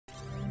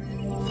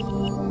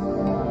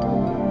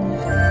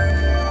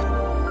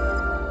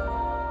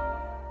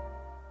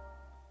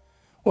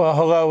Well,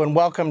 hello and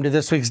welcome to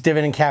this week's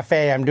Dividend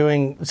Cafe. I'm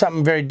doing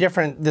something very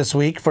different this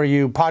week for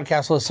you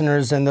podcast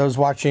listeners and those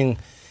watching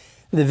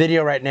the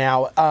video right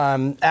now.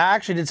 I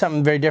actually did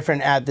something very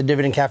different at the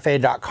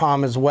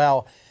dividendcafe.com as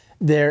well.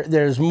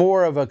 There's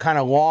more of a kind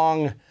of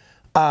long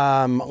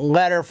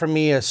letter from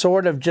me, a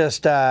sort of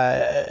just,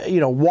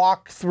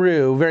 walk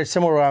through, very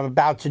similar to what I'm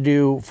about to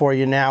do for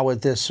you now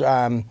with this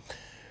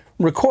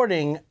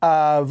recording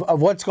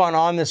of what's gone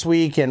on this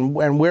week and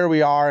where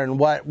we are and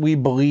what we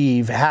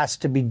believe has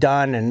to be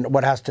done and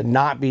what has to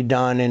not be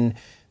done in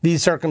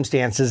these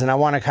circumstances. And I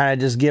want to kind of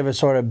just give a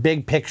sort of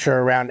big picture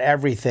around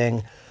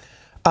everything.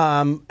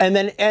 And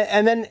then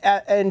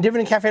at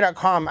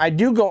dividendcafe.com, I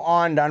do go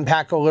on to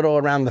unpack a little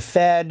around the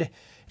Fed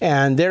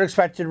and their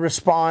expected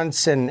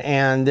response.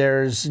 And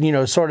there's,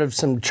 sort of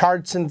some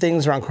charts and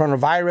things around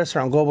coronavirus,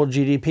 around global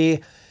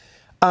GDP.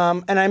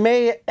 And I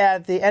may,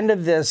 at the end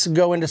of this,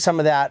 go into some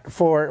of that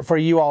for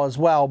you all as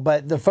well.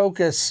 But the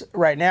focus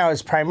right now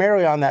is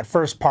primarily on that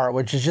first part,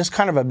 which is just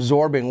kind of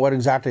absorbing what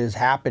exactly has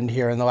happened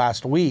here in the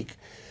last week,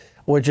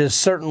 which is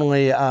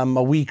certainly a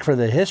week for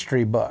the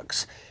history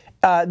books.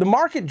 The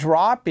market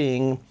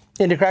dropping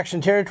into correction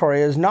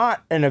territory is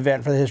not an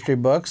event for the history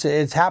books.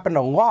 It's happened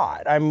a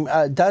lot,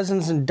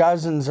 dozens and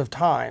dozens of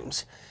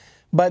times.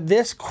 But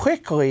this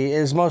quickly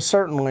is most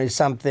certainly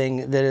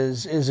something that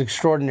is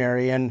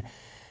extraordinary.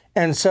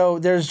 And so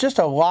there's just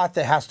a lot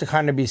that has to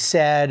kind of be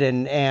said,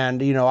 and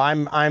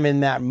I'm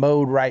in that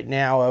mode right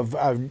now of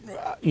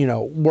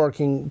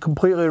working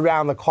completely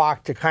around the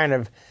clock to kind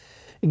of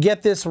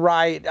get this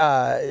right,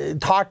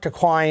 talk to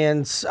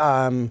clients,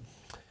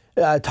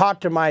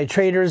 talk to my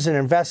traders and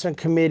investment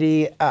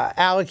committee,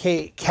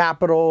 allocate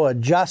capital,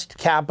 adjust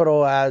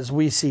capital as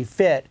we see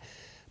fit.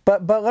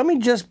 But let me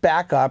just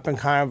back up and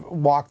kind of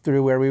walk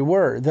through where we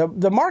were.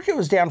 The market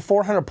was down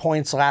 400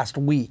 points last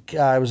week.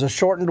 It was a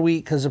shortened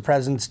week because of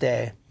President's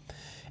Day.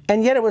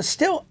 And yet it was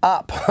still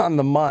up on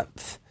the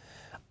month.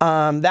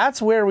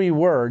 That's where we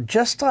were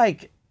just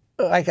like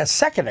a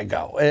second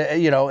ago,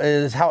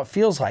 is how it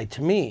feels like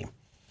to me.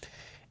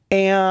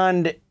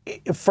 And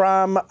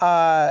from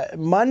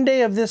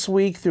Monday of this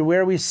week through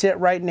where we sit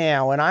right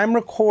now, and I'm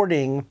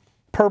recording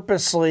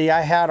purposely,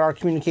 I had our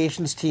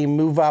communications team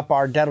move up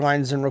our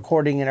deadlines and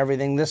recording and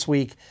everything this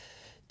week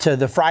to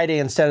the Friday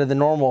instead of the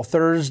normal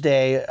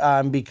Thursday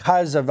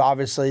because of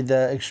obviously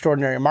the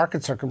extraordinary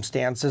market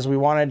circumstances. We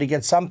wanted to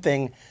get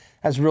something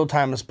as real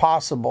time as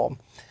possible.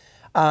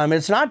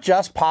 It's not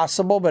just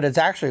possible, but it's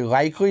actually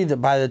likely that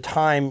by the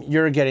time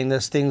you're getting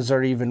this, things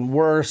are even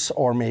worse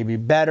or maybe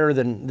better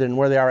than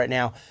where they are right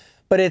now.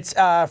 But it's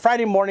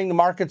Friday morning, the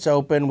market's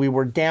open. We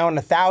were down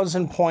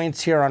 1,000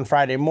 points here on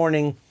Friday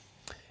morning.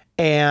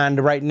 And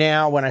right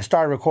now, when I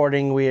started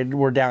recording,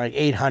 we're down like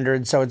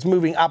 800. So it's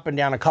moving up and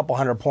down a couple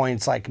hundred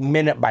points, like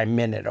minute by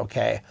minute,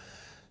 okay?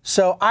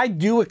 So I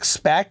do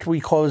expect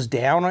we close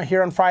down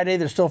here on Friday.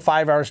 There's still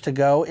 5 hours to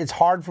go. It's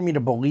hard for me to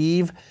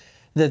believe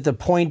that the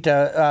point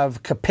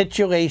of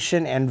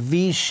capitulation and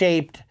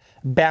V-shaped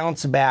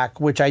bounce back,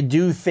 which I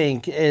do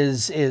think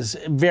is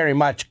very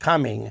much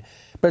coming.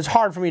 But it's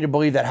hard for me to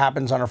believe that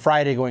happens on a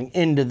Friday going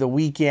into the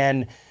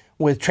weekend,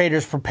 with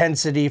traders'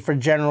 propensity for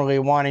generally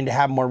wanting to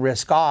have more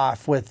risk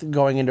off with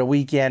going into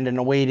weekend and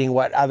awaiting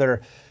what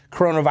other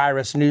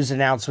coronavirus news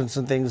announcements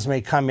and things may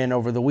come in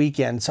over the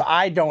weekend. So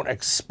I don't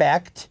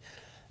expect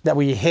that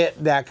we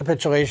hit that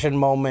capitulation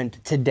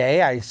moment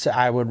today. I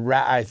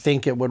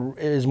think it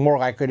is more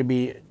likely to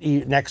be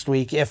next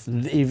week, if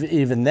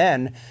even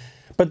then.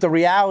 But the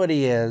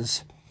reality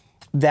is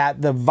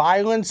that the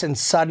violence and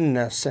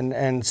suddenness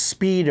and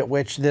speed at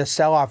which this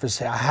sell-off has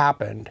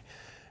happened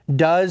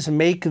does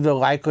make the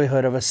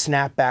likelihood of a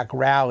snapback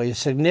rally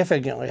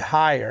significantly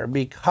higher,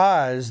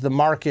 because the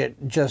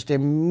market just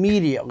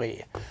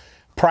immediately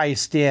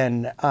priced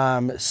in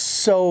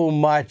so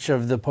much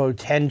of the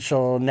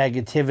potential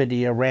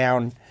negativity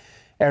around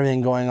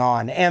everything going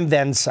on, and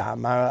then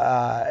some.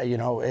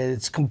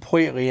 It's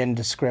completely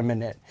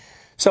indiscriminate.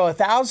 So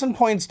 1,000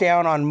 points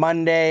down on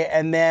Monday,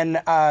 and then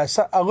a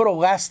little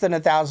less than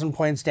 1,000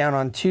 points down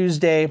on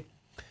Tuesday.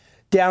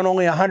 Down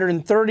only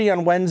 130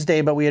 on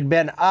Wednesday, but we had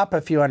been up a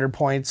few hundred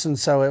points, and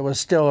so it was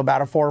still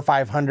about a 400 or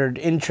 500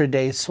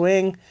 intraday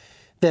swing.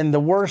 Then the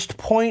worst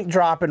point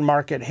drop in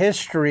market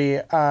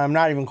history,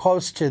 not even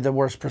close to the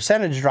worst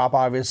percentage drop,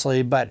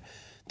 obviously, but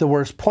the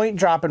worst point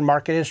drop in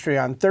market history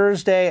on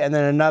Thursday, and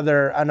then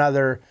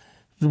another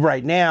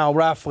right now,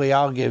 roughly,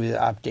 I'll give you the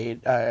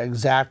update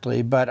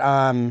exactly, but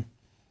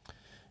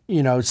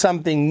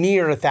something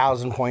near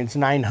 1,000 points,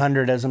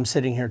 900 as I'm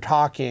sitting here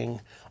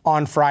talking,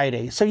 on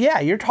Friday. So yeah,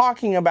 you're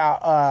talking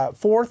about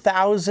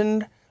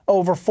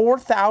over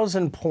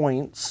 4,000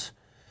 points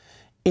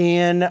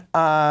in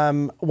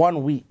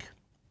 1 week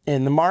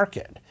in the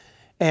market.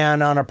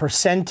 And on a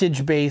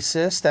percentage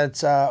basis,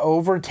 that's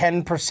over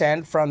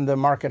 10% from the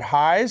market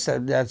highs.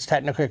 That's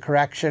technically a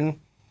correction.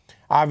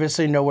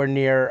 Obviously nowhere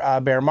near a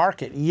bear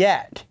market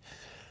yet.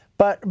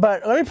 But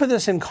let me put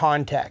this in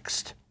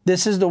context.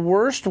 This is the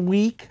worst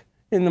week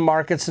in the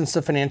market since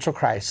the financial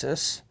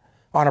crisis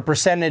on a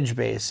percentage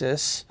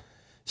basis.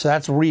 So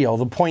that's real.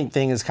 The point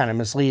thing is kind of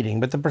misleading,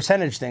 but the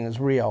percentage thing is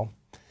real.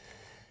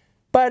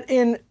 But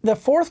in the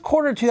fourth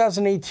quarter of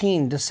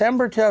 2018,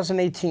 December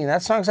 2018,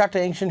 that's not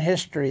exactly ancient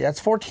history. That's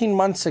 14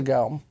 months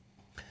ago.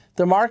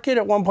 The market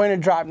at one point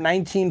had dropped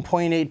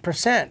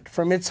 19.8%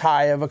 from its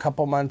high of a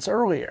couple months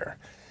earlier.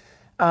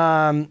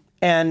 And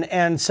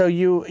so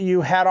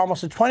you had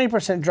almost a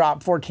 20%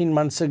 drop 14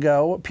 months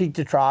ago, peak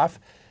to trough.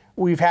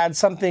 We've had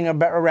something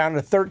about around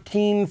a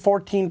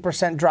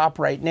 14% drop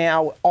right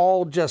now,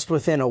 all just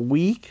within a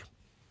week.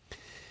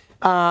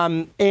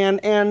 And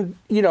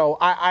you know,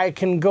 I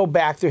can go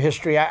back through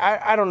history.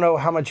 I don't know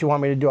how much you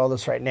want me to do all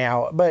this right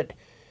now, but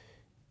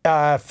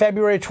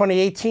February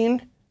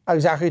 2018,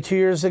 exactly 2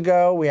 years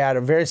ago, we had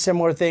a very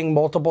similar thing,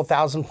 multiple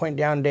 1,000-point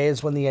down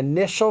days when the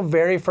initial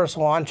very first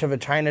launch of a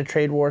China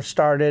trade war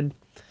started.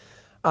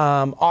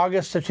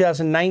 August of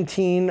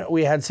 2019,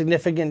 we had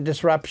significant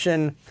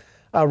disruption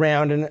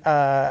around an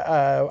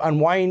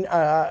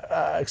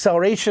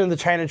acceleration of the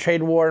China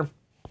trade war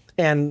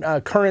and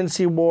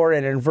currency war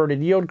and inverted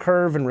yield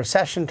curve and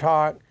recession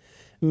talk.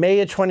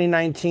 May of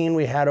 2019,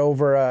 we had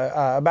over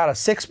about a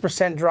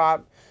 6%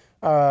 drop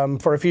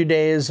for a few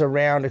days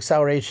around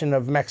acceleration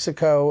of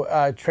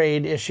Mexico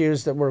trade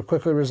issues that were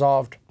quickly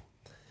resolved.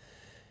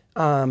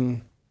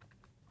 In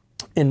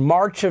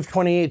March of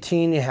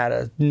 2018, you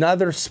had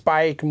another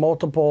spike,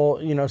 multiple,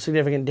 you know,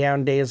 significant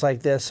down days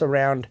like this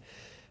around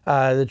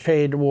the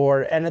trade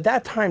war. And at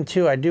that time,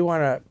 too, I do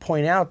want to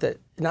point out that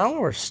not only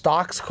were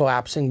stocks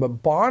collapsing, but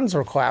bonds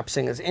were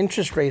collapsing as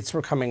interest rates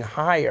were coming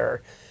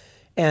higher.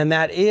 And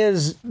that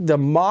is the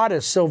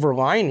modest silver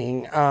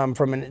lining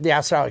from the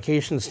asset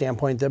allocation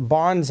standpoint, that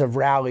bonds have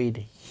rallied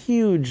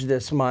huge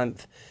this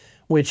month,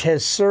 which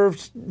has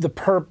served the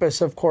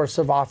purpose, of course,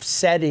 of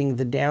offsetting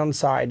the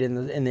downside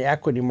in the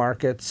equity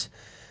markets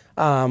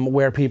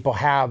where people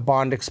have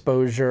bond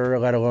exposure,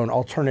 let alone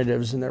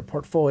alternatives in their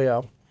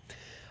portfolio.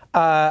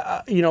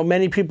 You know,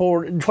 many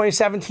people in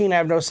 2017, I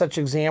have no such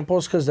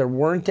examples because there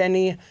weren't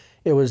any.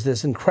 It was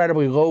this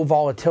incredibly low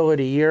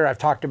volatility year. I've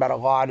talked about a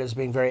lot as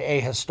being very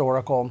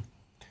ahistorical.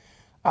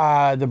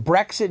 The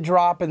Brexit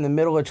drop in the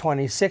middle of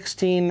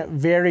 2016,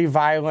 very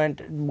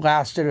violent,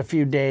 lasted a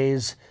few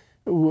days,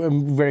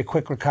 very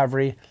quick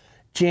recovery.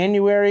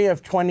 January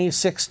of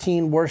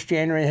 2016, worst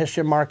January in history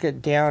of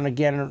market, down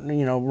again,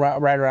 you know,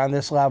 right around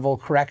this level,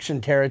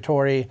 correction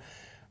territory.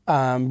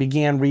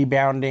 Began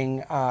rebounding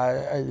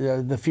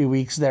the few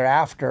weeks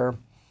thereafter.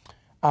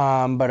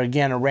 But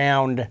again,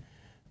 around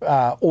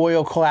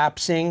oil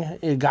collapsing,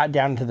 it got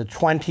down to the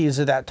 20s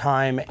at that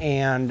time,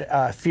 and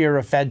fear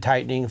of Fed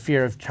tightening,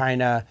 fear of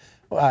China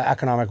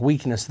economic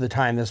weakness at the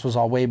time. This was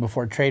all way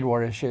before trade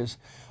war issues.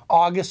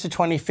 August of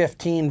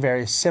 2015,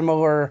 very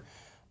similar.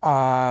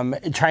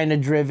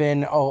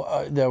 China-driven,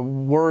 the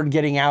word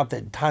getting out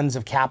that tons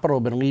of capital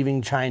have been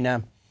leaving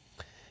China.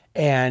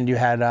 And you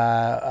had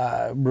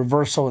a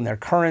reversal in their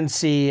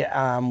currency,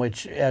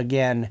 which,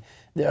 again,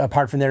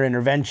 apart from their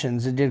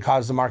interventions, it did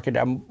cause the market,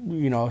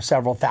 you know,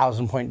 several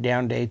 1,000-point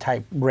down day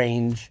type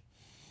range.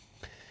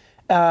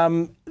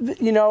 You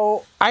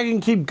know, I can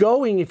keep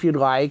going if you'd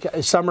like.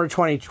 Summer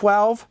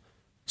 2012,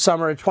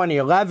 summer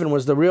 2011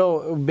 was the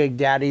real big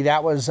daddy.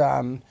 That was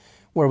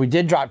where we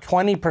did drop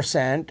 20%,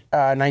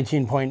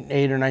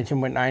 19.8 or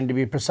 19.9 to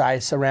be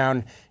precise,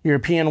 around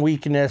European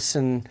weakness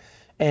and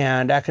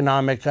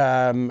economic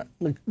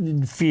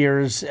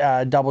fears,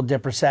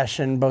 double-dip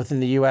recession, both in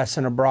the U.S.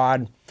 and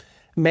abroad.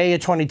 May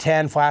of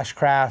 2010, flash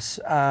crash,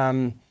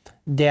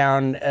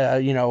 down,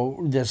 you know,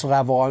 this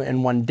level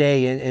in one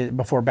day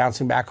before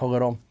bouncing back a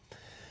little.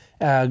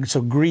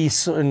 So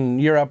Greece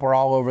and Europe were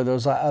all over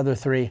those other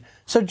three.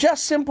 So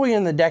just simply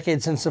in the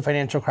decade since the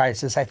financial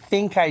crisis, I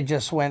think I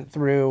just went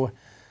through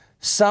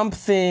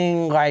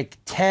something like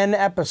 10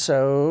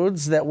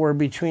 episodes that were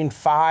between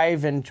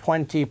 5 and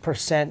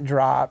 20%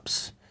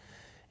 drops.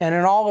 And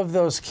in all of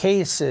those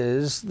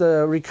cases,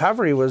 the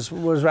recovery was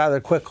rather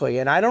quickly.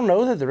 And I don't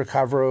know that the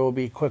recovery will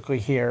be quickly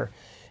here.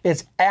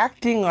 It's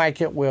acting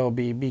like it will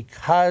be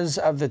because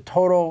of the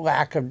total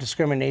lack of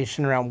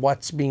discrimination around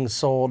what's being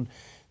sold.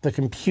 The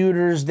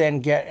computers then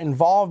get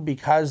involved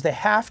because they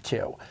have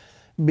to.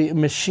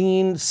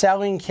 Machine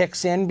selling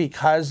kicks in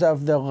because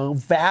of the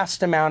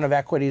vast amount of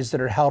equities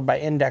that are held by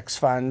index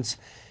funds.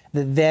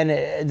 Then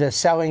the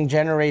selling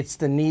generates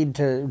the need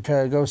to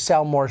go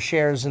sell more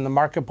shares in the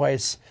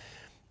marketplace,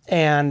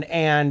 and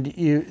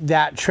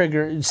that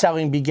trigger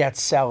selling begets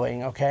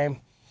selling. Okay,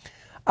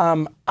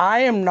 I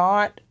am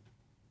not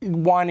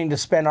wanting to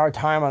spend our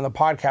time on the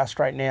podcast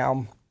right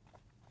now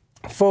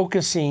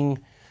focusing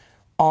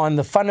on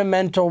the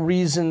fundamental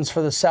reasons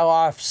for the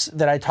sell-offs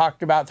that I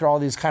talked about through all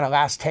these kind of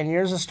last 10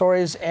 years of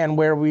stories and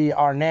where we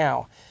are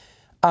now.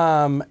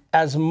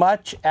 As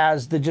much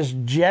as the just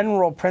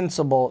general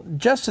principle,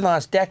 just in the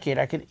last decade,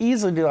 I could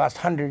easily do the last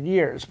 100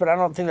 years, but I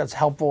don't think that's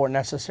helpful or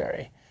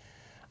necessary.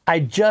 I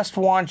just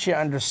want you to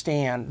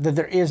understand that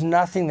there is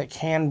nothing that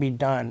can be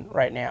done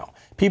right now.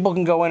 People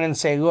can go in and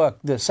say, look,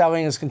 the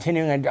selling is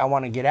continuing, I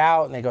want to get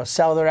out, and they go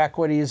sell their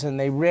equities, and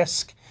they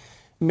risk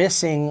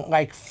missing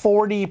like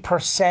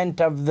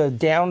 40% of the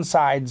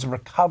downside's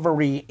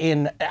recovery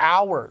in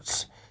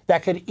hours.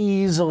 That could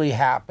easily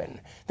happen.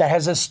 That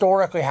has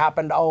historically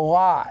happened a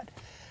lot.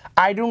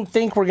 I don't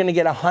think we're going to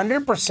get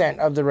 100%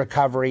 of the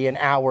recovery in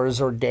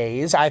hours or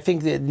days. I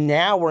think that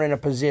now we're in a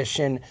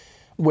position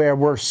where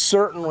we're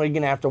certainly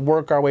going to have to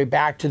work our way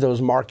back to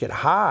those market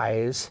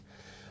highs.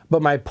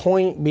 But my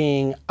point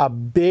being, a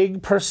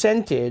big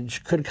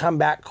percentage could come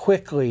back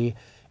quickly,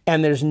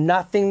 and there's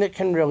nothing that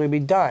can really be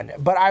done.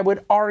 But I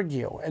would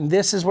argue, and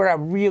this is where I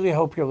really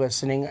hope you're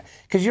listening,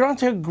 because you don't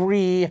have to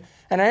agree,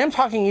 and I am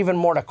talking even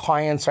more to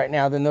clients right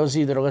now than those of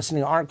you that are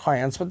listening aren't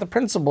clients, but the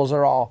principles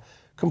are all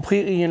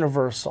completely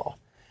universal.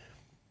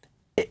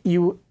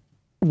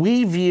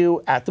 We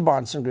view at the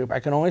Bahnsen Group, I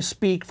can only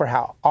speak for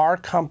how our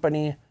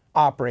company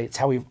operates,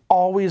 how we've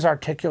always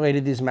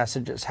articulated these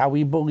messages, how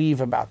we believe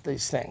about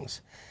these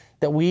things,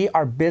 that we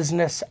are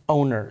business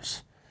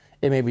owners.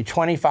 It may be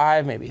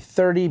 25, maybe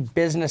 30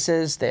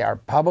 businesses. They are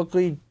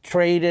publicly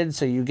traded,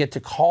 so you get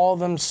to call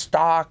them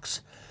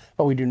stocks,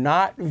 but we do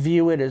not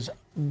view it as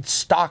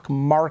stock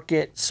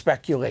market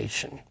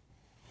speculation.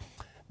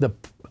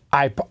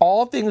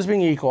 All things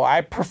being equal,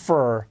 I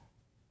prefer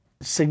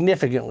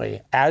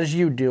significantly, as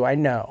you do, I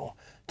know,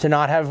 to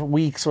not have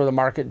weeks where the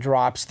market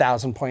drops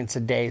 1,000 points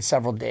a day,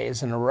 several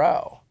days in a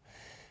row.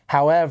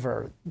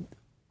 However,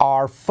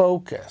 our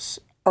focus,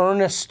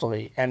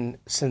 earnestly and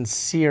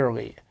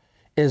sincerely,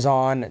 is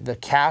on the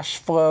cash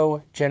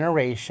flow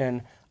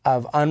generation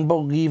of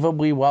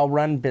unbelievably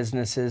well-run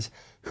businesses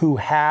who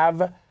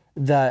have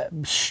the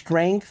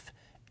strength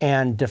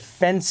and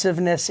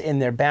defensiveness in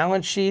their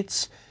balance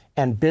sheets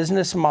and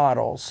business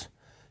models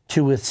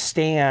to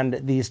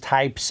withstand these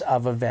types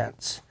of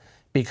events.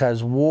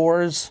 Because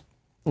wars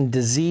and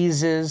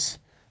diseases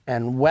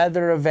and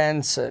weather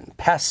events and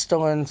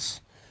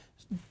pestilence,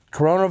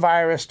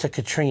 coronavirus to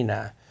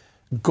Katrina,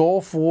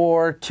 Gulf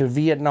War to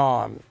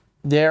Vietnam,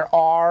 there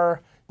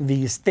are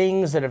these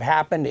things that have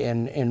happened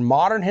in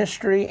modern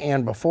history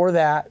and before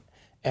that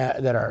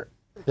that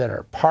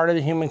are part of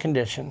the human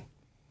condition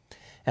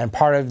and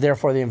part of,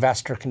 therefore, the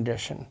investor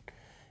condition.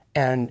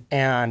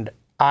 And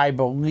I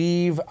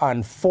believe,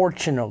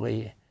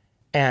 unfortunately,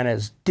 and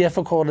as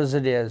difficult as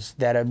it is,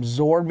 that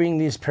absorbing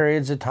these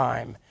periods of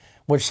time,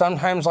 which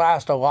sometimes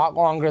last a lot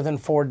longer than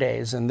 4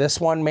 days, and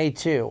this one may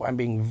too, I'm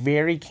being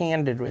very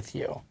candid with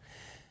you,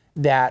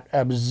 that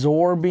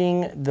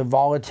absorbing the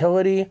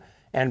volatility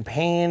and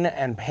pain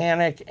and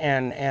panic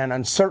and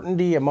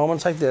uncertainty at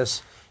moments like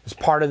this is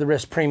part of the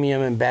risk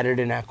premium embedded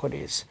in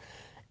equities.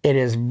 It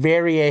is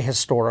very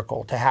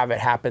ahistorical to have it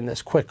happen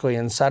this quickly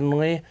and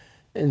suddenly.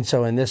 And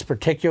so in this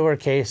particular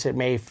case, it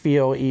may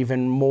feel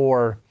even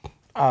more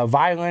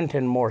violent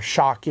and more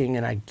shocking,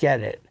 and I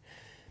get it.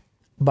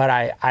 But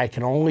I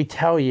can only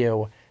tell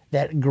you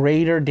that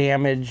greater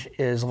damage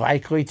is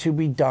likely to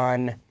be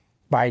done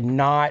by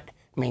not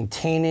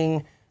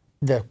maintaining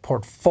the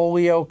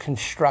portfolio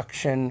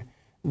construction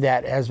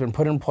that has been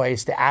put in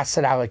place, the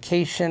asset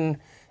allocation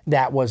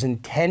that was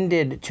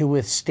intended to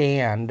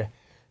withstand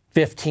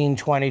 15,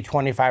 20,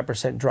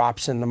 25%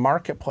 drops in the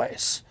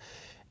marketplace.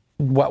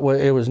 What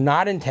it was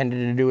not intended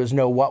to do is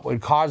know what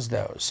would cause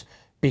those,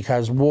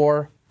 because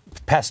war,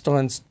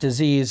 pestilence,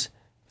 disease,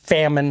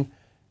 famine,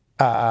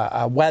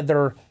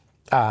 weather,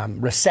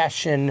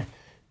 recession,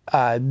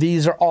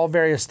 these are all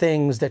various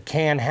things that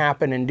can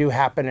happen and do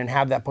happen and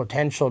have that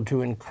potential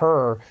to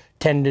incur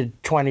 10 to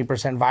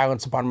 20%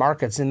 violence upon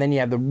markets. And then you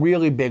have the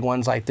really big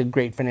ones like the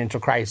great financial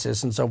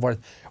crisis and so forth,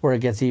 where it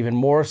gets even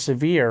more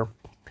severe.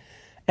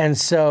 And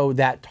so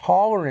that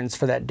tolerance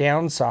for that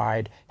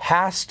downside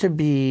has to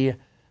be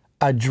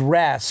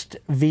addressed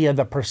via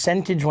the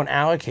percentage one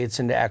allocates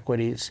into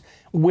equities.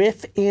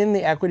 Within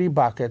the equity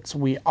buckets,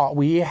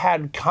 we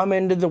had come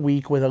into the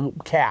week with a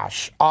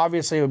cash.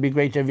 Obviously, it would be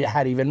great to have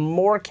had even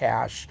more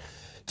cash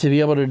to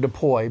be able to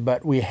deploy,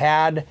 but we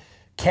had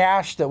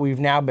cash that we've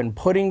now been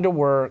putting to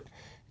work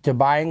to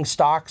buying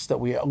stocks that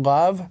we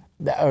love,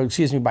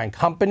 buying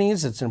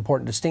companies. It's an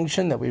important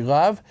distinction that we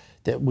love,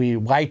 that we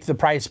liked the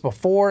price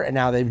before, and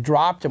now they've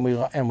dropped, and we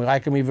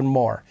like them even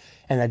more.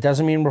 And that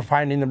doesn't mean we're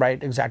finding the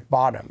right exact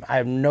bottom. I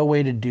have no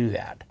way to do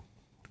that.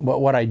 But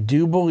what I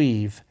do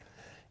believe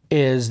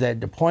is that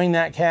deploying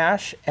that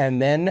cash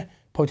and then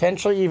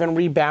potentially even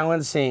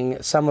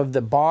rebalancing some of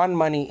the bond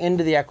money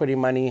into the equity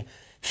money,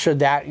 should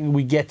that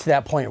we get to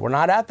that point. We're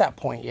not at that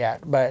point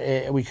yet,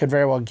 but we could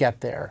very well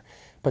get there.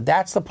 But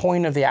that's the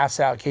point of the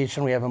asset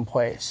allocation we have in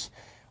place.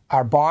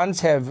 Our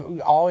bonds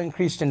have all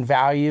increased in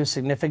value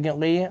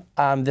significantly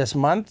this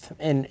month,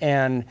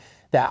 and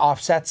that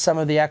offsets some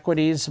of the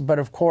equities. But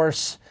of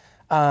course,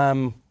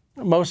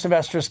 most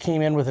investors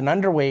came in with an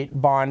underweight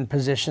bond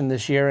position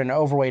this year and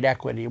overweight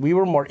equity. We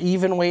were more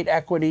even weight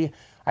equity.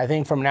 I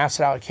think from an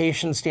asset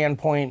allocation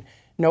standpoint,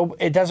 no,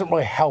 it doesn't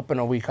really help in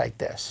a week like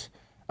this.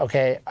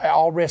 Okay,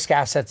 all risk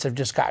assets have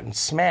just gotten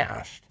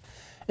smashed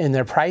in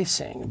their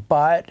pricing.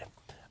 But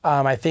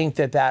I think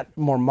that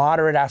more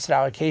moderate asset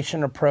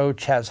allocation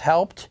approach has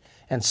helped,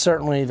 And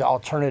certainly the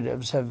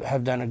alternatives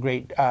have done a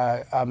great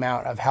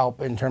amount of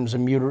help in terms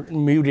of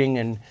muting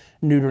and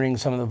neutering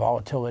some of the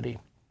volatility.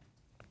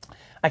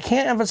 I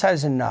can't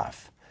emphasize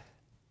enough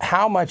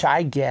how much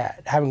I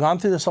get, having gone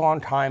through this a long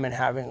time and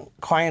having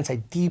clients I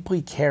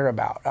deeply care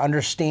about,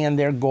 understand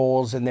their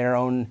goals and their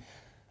own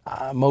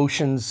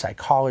emotions,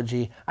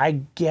 psychology.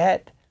 I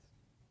get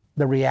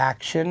the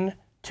reaction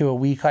to a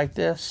week like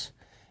this,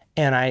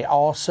 and I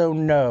also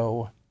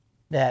know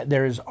that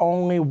there is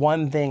only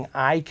one thing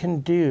I can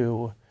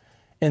do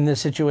in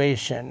this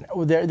situation.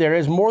 There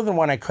is more than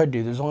one I could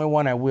do. There's only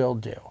one I will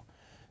do.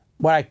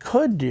 What I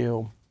could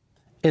do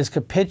is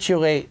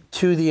capitulate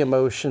to the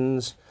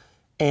emotions,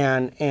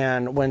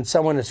 and when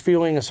someone is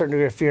feeling a certain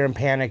degree of fear and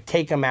panic,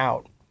 take them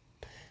out,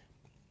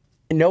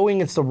 knowing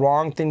it's the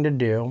wrong thing to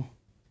do,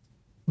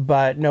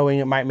 but knowing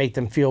it might make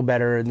them feel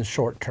better in the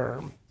short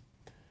term.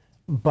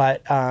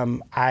 But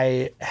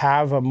I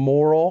have a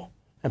moral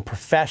and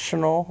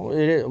professional,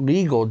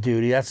 legal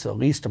duty, that's the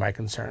least of my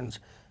concerns,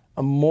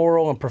 a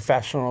moral and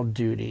professional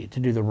duty to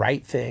do the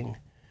right thing,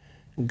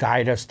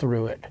 guide us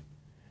through it.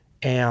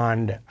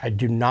 And I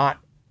do not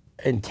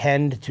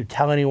intend to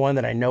tell anyone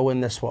that I know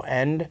when this will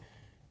end.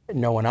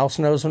 No one else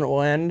knows when it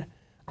will end.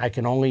 I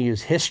can only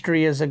use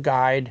history as a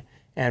guide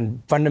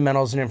and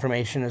fundamentals and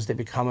information as they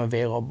become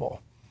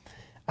available.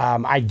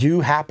 I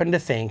do happen to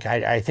think,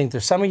 I think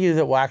there's some of you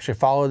that will actually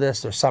follow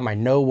this. There's some I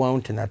know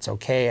won't, and that's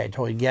okay. I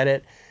totally get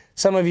it.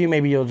 Some of you,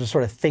 maybe you'll just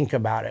sort of think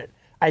about it.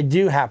 I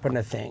do happen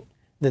to think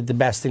that the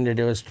best thing to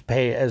do is to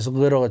pay as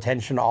little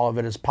attention to all of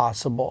it as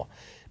possible,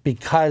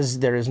 because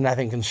there is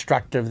nothing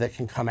constructive that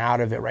can come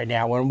out of it right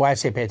now. When I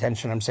say pay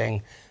attention, I'm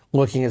saying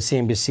looking at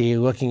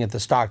CNBC, looking at the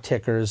stock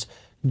tickers,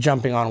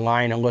 jumping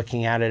online and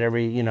looking at it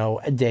every,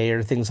 a day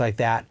or things like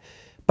that.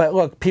 But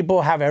look,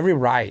 people have every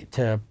right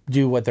to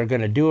do what they're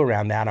going to do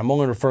around that. I'm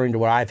only referring to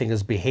what I think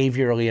is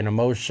behaviorally and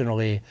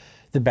emotionally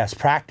the best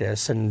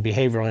practice. And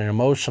behaviorally and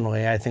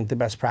emotionally, I think the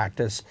best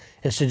practice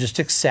is to just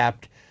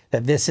accept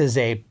that this is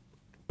a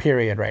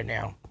period right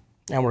now,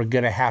 and we're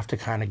going to have to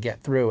kind of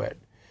get through it.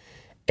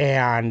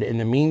 And in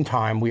the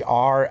meantime, we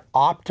are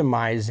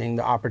optimizing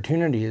the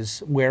opportunities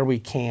where we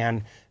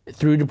can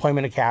through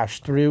deployment of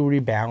cash, through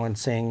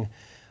rebalancing,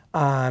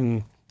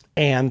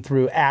 and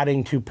through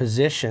adding to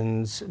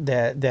positions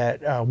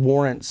that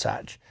warrant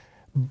such.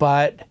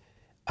 But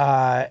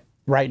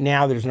right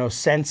now, there's no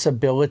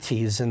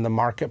sensibilities in the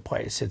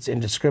marketplace. It's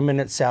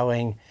indiscriminate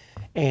selling,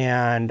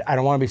 and I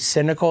don't want to be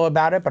cynical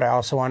about it, but I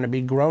also want to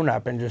be grown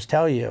up and just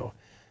tell you,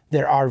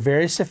 there are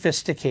very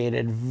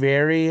sophisticated,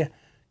 very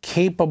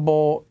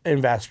capable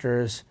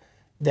investors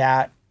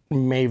that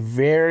may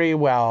very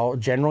well,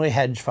 generally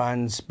hedge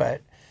funds,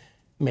 but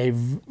may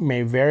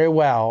very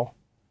well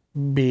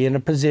be in a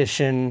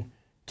position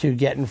to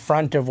get in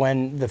front of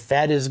when the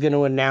Fed is going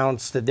to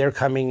announce that they're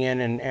coming in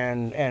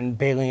and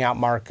bailing out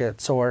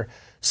markets, or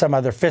some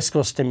other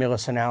fiscal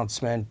stimulus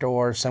announcement,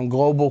 or some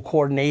global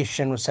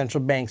coordination with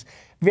central banks,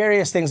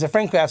 various things that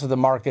frankly that's what the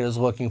market is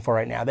looking for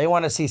right now. They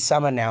want to see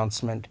some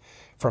announcement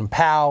from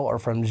Powell or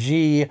from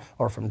Xi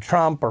or from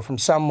Trump or from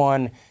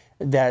someone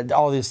that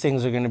all these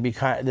things are going to be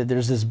that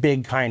there's this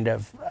big kind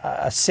of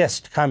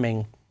assist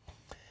coming,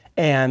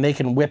 and they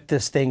can whip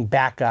this thing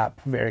back up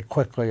very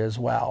quickly as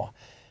well.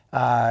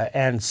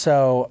 And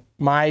so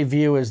my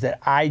view is that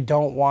I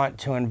don't want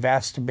to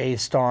invest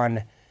based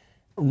on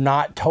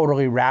not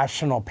totally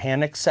rational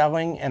panic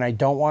selling, and I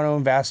don't want to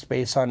invest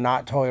based on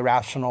not totally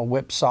rational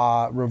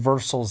whipsaw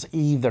reversals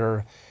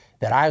either,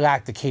 that I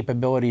lack the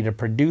capability to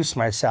produce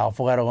myself,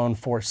 let alone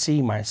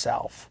foresee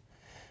myself.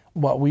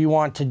 What we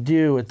want to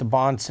do at the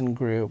Bahnsen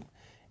Group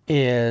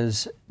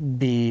is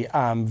be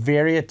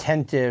very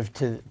attentive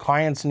to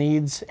clients'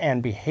 needs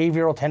and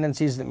behavioral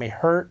tendencies that may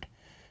hurt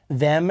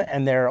them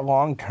and their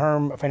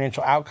long-term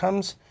financial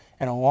outcomes,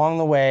 and along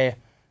the way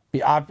be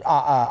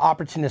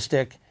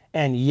opportunistic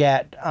and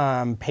yet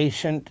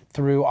patient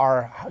through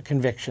our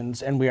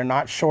convictions. And we are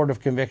not short of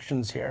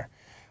convictions here.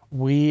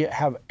 We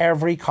have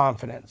every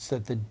confidence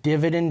that the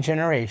dividend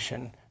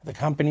generation, the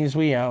companies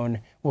we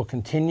own, will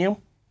continue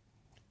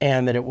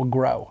and that it will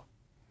grow.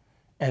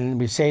 And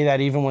we say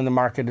that even when the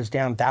market is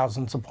down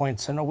thousands of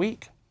points in a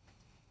week.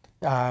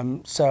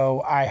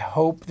 So I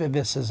hope that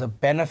this is a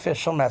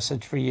beneficial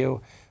message for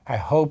you. I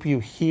hope you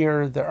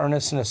hear the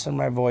earnestness in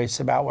my voice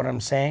about what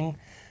I'm saying,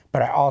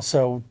 but I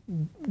also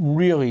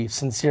really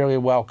sincerely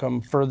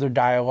welcome further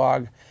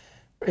dialogue.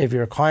 If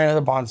you're a client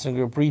of the Bahnsen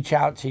Group, reach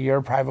out to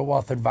your private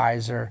wealth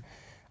advisor.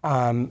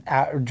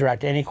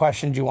 Direct any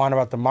questions you want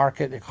about the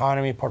market, the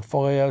economy,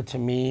 portfolio to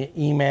me,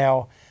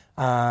 email.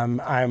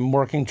 I'm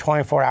working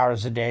 24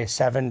 hours a day,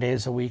 7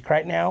 days a week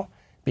right now,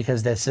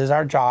 because this is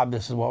our job.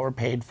 This is what we're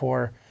paid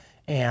for.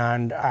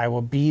 And I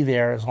will be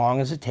there as long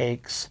as it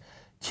takes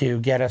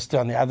to get us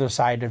on the other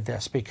side of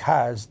this,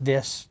 because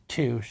this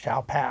too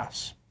shall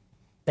pass.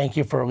 Thank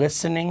you for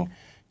listening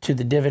to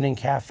the Dividend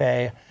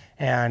Cafe,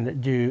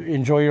 and do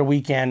enjoy your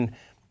weekend.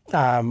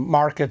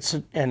 Markets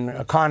and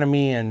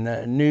economy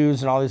and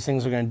news and all these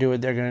things are going to do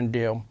what they're going to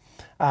do.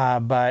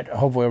 But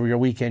hopefully over your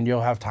weekend,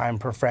 you'll have time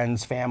for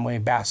friends, family,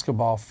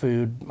 basketball,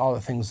 food, all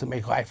the things that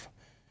make life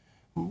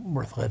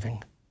worth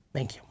living.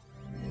 Thank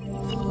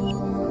you.